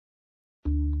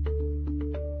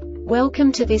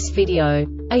Welcome to this video.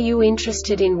 Are you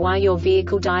interested in why your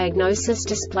vehicle diagnosis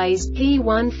displays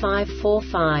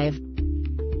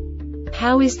P1545?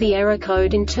 How is the error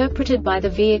code interpreted by the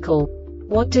vehicle?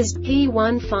 What does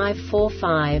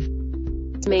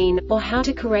P1545 mean, or how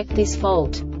to correct this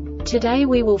fault? Today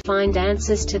we will find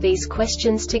answers to these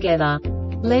questions together.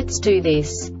 Let's do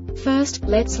this. First,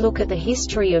 let's look at the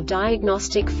history of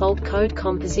diagnostic fault code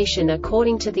composition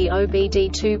according to the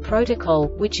OBD2 protocol,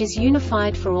 which is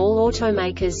unified for all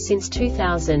automakers since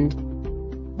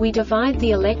 2000. We divide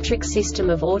the electric system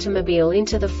of automobile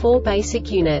into the four basic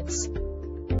units: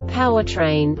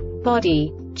 powertrain,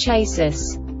 body,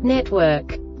 chassis,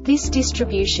 network. This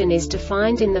distribution is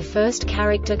defined in the first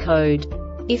character code.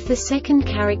 If the second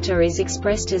character is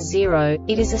expressed as 0,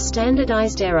 it is a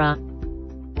standardized error.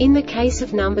 In the case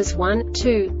of numbers 1,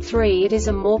 2, 3, it is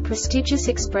a more prestigious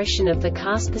expression of the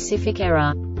car-specific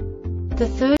error. The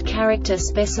third character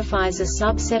specifies a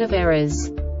subset of errors.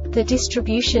 The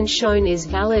distribution shown is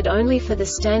valid only for the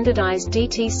standardized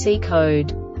DTC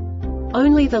code.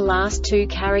 Only the last two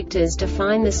characters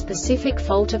define the specific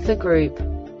fault of the group.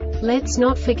 Let's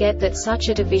not forget that such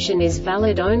a division is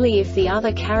valid only if the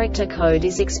other character code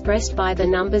is expressed by the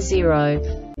number 0.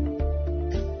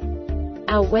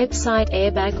 Our website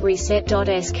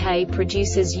airbagreset.sk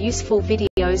produces useful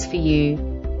videos for you.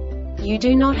 You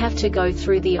do not have to go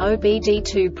through the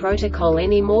OBD2 protocol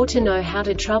anymore to know how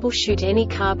to troubleshoot any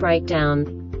car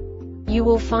breakdown. You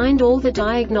will find all the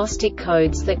diagnostic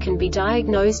codes that can be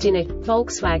diagnosed in a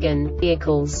Volkswagen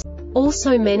vehicles.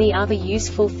 Also many other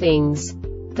useful things.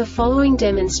 The following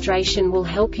demonstration will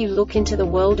help you look into the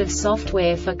world of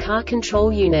software for car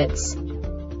control units.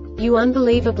 You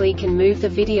unbelievably can move the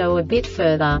video a bit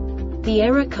further. The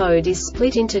error code is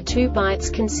split into 2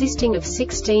 bytes consisting of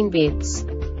 16 bits.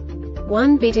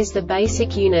 1 bit is the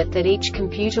basic unit that each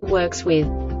computer works with.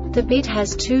 The bit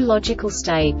has 2 logical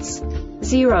states: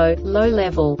 0, low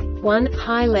level, 1,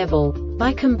 high level.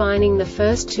 By combining the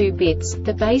first 2 bits,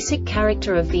 the basic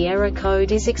character of the error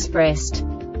code is expressed.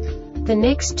 The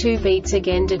next 2 beats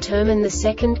again determine the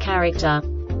second character.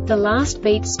 The last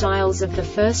beat styles of the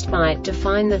first byte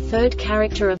define the third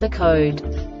character of the code.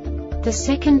 The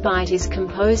second byte is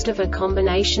composed of a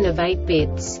combination of 8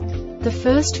 bits. The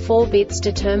first 4 bits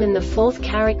determine the fourth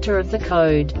character of the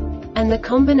code. And the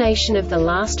combination of the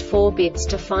last 4 bits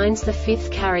defines the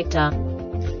fifth character.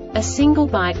 A single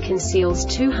byte conceals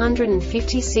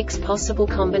 256 possible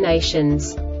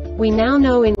combinations. We now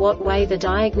know in what way the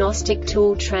diagnostic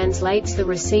tool translates the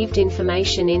received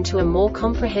information into a more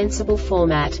comprehensible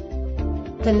format.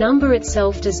 The number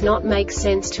itself does not make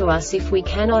sense to us if we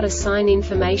cannot assign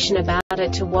information about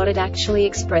it to what it actually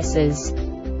expresses.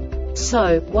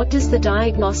 So, what does the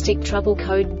diagnostic trouble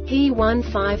code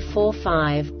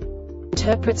P1545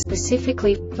 interpret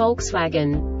specifically for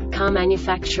Volkswagen car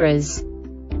manufacturers?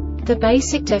 The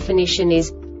basic definition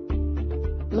is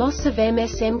loss of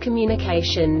MSM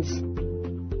Communications.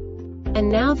 And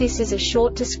now this is a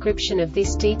short description of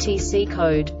this DTC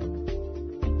code.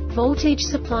 Voltage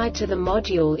supplied to the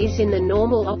module is in the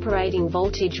normal operating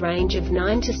voltage range of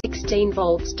 9 to 16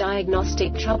 volts.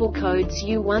 Diagnostic trouble codes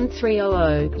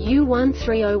U1300,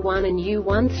 U1301 and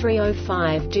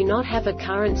U1305 do not have a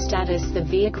current status. The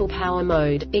vehicle power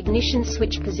mode, ignition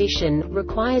switch position,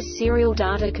 requires serial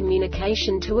data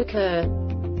communication to occur.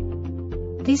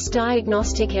 This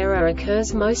diagnostic error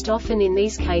occurs most often in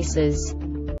these cases: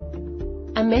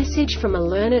 a message from a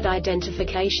learned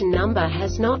identification number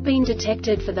has not been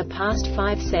detected for the past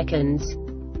 5 seconds.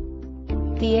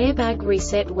 The Airbag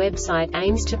Reset website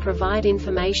aims to provide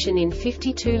information in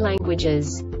 52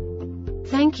 languages.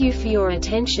 Thank you for your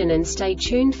attention and stay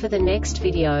tuned for the next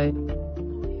video.